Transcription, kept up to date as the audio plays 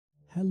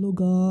Hello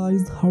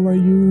guys, how are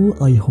you?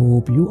 I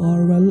hope you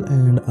are well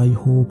and I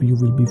hope you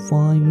will be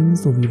fine.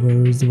 So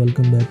viewers,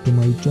 welcome back to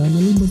my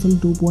channel Muscle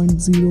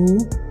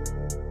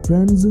 2.0.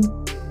 Friends,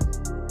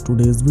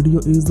 today's video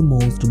is the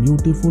most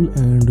beautiful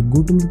and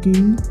good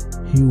looking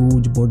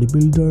huge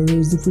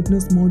bodybuilders,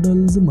 fitness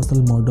models,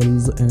 muscle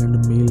models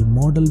and male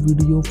model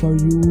video for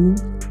you.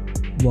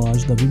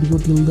 Watch the video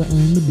till the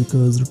end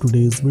because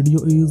today's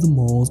video is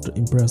most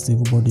impressive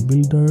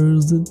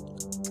bodybuilders.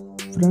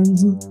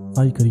 Friends,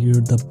 I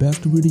create the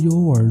best video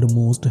world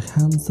most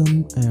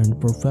handsome and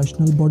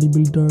professional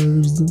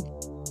bodybuilders.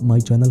 My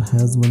channel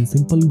has one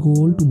simple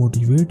goal to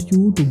motivate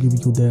you, to give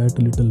you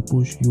that little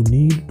push you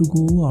need to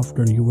go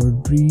after your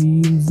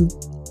dreams.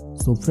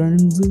 So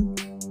friends,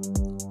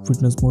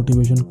 fitness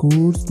motivation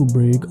course to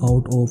break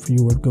out of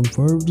your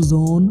comfort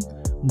zone.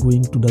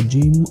 Going to the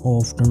gym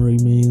often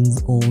remains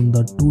on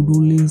the to-do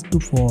list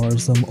for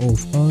some of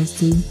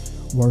us.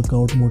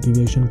 Workout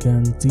motivation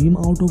can seem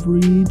out of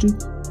reach.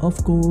 Of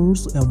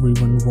course,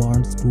 everyone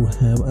wants to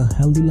have a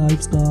healthy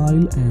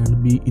lifestyle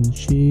and be in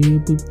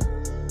shape.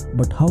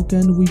 But how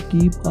can we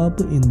keep up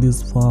in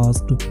this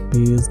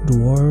fast-paced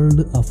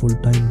world? A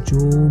full-time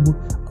job,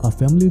 a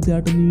family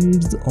that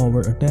needs our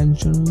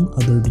attention,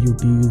 other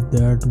duties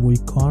that we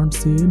can't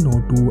say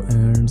no to,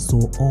 and so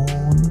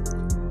on.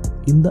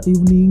 In the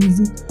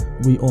evenings,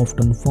 we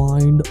often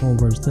find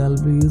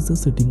ourselves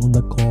sitting on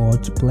the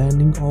couch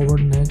planning our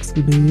next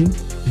day,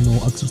 no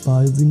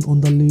exercising on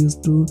the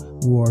list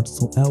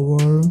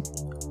whatsoever,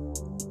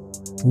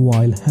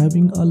 while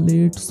having a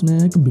late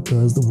snack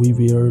because we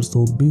were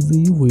so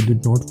busy we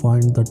did not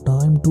find the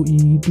time to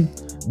eat.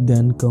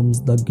 Then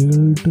comes the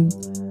guilt.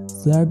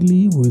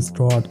 Sadly, we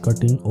start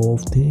cutting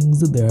off things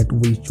that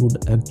we should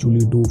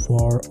actually do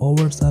for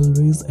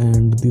ourselves,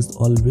 and this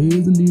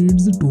always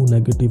leads to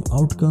negative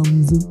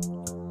outcomes.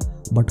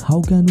 But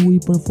how can we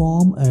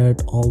perform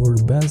at our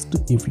best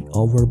if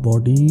our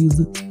bodies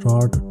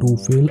start to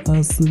fail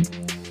us?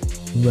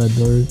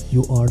 Whether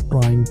you are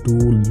trying to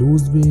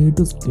lose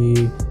weight,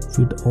 stay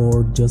fit,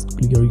 or just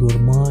clear your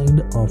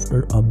mind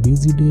after a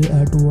busy day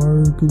at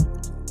work,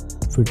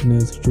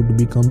 fitness should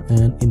become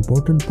an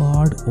important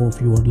part of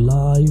your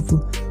life.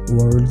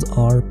 Words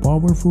are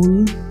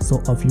powerful,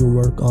 so a few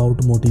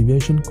workout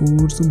motivation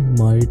course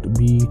might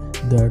be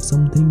that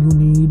something you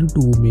need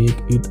to make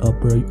it a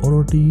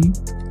priority.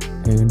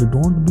 And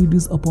don't be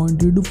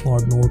disappointed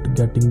for not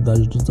getting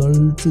the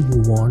results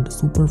you want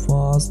super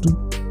fast.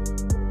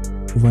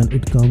 When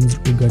it comes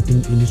to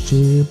getting in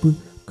shape,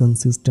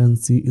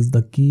 consistency is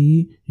the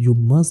key. You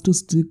must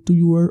stick to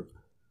your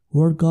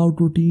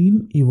workout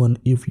routine even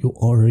if you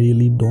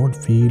really don't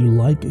feel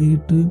like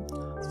it.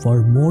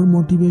 For more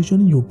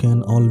motivation, you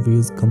can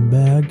always come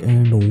back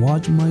and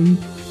watch my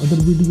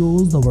other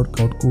videos, the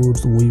workout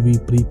course we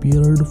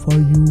prepared for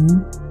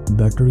you.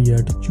 Better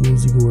yet,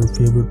 choose your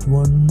favorite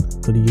one,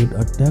 create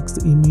a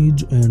text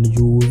image and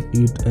use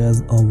it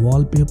as a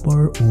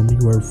wallpaper on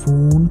your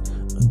phone.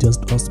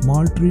 Just a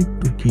small trick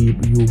to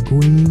keep you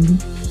going.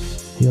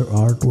 Here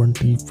are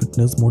 20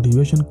 fitness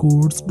motivation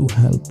quotes to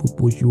help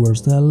push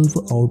yourself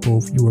out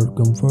of your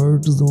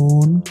comfort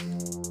zone.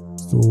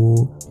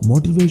 So,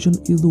 motivation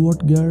is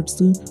what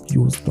gets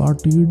you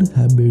started,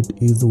 habit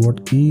is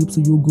what keeps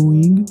you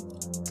going.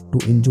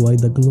 To enjoy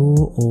the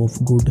glow of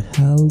good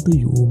health,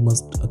 you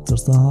must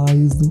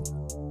exercise.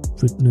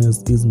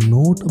 Fitness is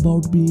not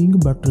about being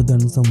better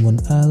than someone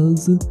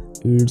else,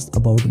 it's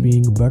about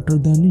being better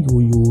than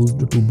you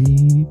used to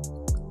be.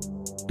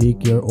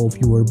 Take care of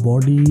your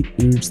body,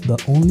 it's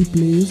the only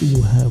place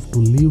you have to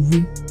live.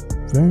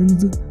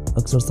 Friends,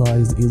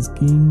 exercise is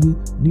king,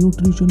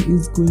 nutrition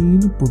is queen,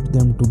 put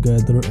them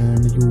together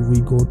and we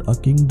got a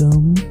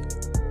kingdom.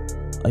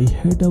 I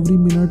hate every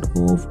minute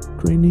of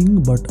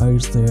training, but I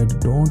said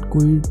don't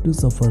quit,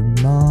 suffer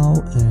now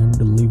and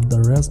live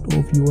the rest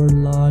of your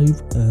life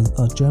as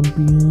a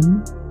champion.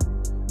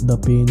 The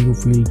pain you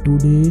feel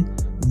today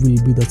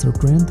will be the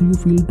strength you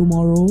feel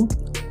tomorrow.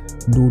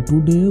 Do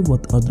today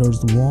what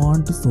others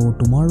want, so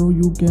tomorrow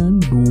you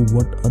can do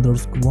what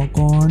others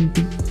can't.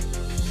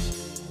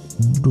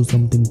 Do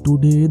something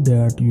today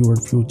that your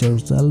future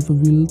self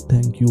will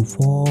thank you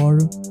for.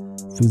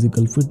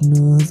 Physical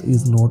fitness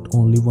is not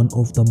only one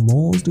of the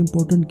most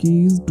important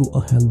keys to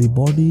a healthy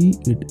body,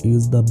 it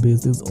is the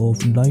basis of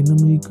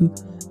dynamic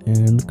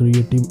and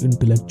creative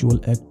intellectual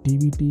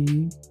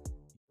activity.